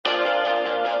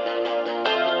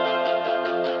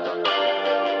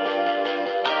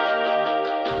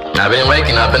I've been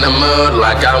waking up in the mood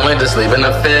like I went to sleep in a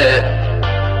fit.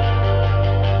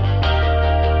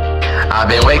 I've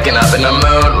been waking up in the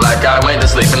mood like I went to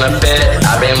sleep in a fit.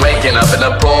 I've been waking up in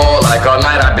the pool like all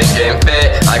night I've been getting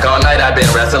fit. Like all night I've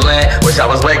been wrestling. Wish I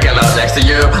was waking up next to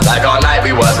you. Like all night we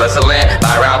was wrestling.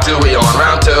 By round 2 we on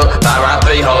round 2. By round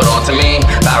 3 hold on to me.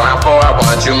 By round 4 I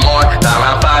want you more. By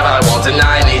round 5 I want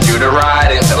tonight. Need you to ride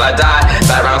until I die.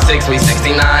 By round 6 we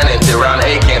 69. Until round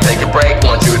 8 can't take a break.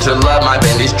 Want you to love my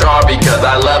bendy straw because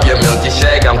I love your milky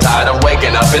shake. I'm tired of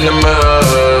waking up in the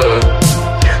mood.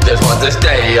 Just want to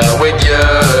stay up with you.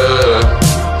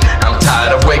 I'm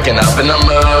tired of waking up in the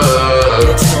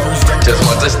mood. Just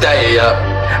want to stay up.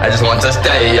 I just want to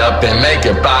stay up and make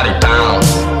your body bounce.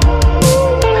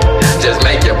 Just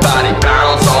make your body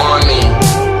bounce on me.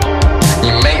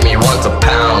 You make me want to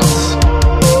pounce.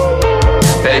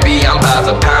 Baby, I'm about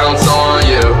to pounce on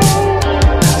you.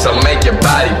 So make your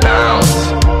body bounce.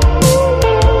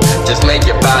 Just make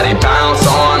your body bounce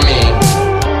on me.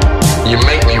 You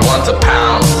make me want to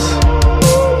pounce.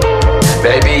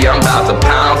 Baby, I'm about to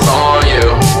pounce on you.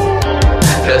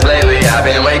 Cause lately I've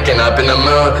been waking up in the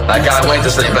mood like I went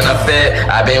to sleep in a fit.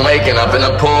 I've been waking up in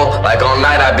the pool like all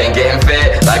night I've been getting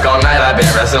fit. Like all night I've been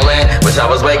wrestling. Wish I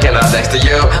was waking up next to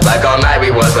you. Like all night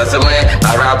we was wrestling.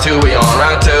 By round 2 we on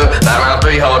round 2. By round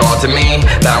 3 hold on to me.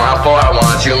 By round 4 I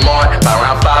want you more. By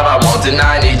round 5 I want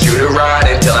tonight. Need you to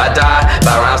ride until I die.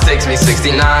 By round 6 we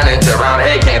 69. Until round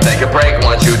 8 can't take a break.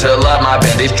 Want you to love my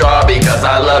bendy straw because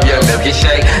I love your milky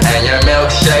shake. And your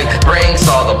milkshake brings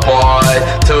all the boys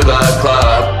to the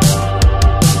club.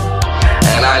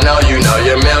 And I know you know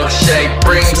your milkshake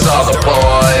brings all the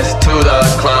boys to the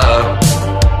club.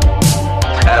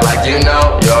 And like you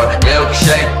know your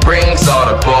milkshake brings all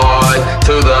the boys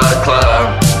to the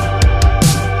club.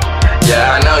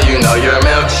 Yeah, I know you know your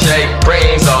milkshake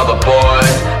brings all the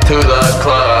boys to the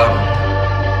club.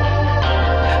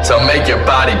 So make your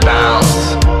body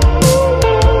bounce.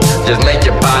 Just make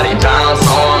your body bounce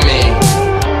on me.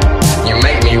 You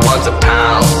make me want to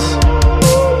pounce.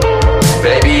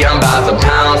 Baby, I'm about to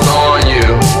pounce on you.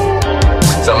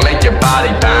 So make your body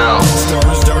bounce.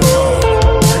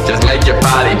 Just make your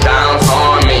body bounce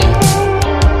on me.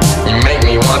 You make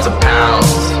me want to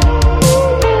pounce.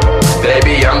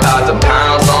 Baby, I'm about to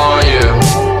pounce on you.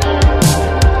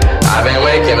 I've been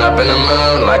waking up in the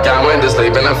mood like I went to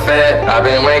sleep in a fit. I've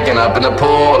been waking up in the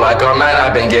pool like all night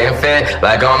I've been getting fit.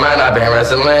 Like all night I've been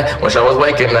wrestling. Wish I was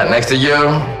waking up next to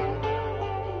you.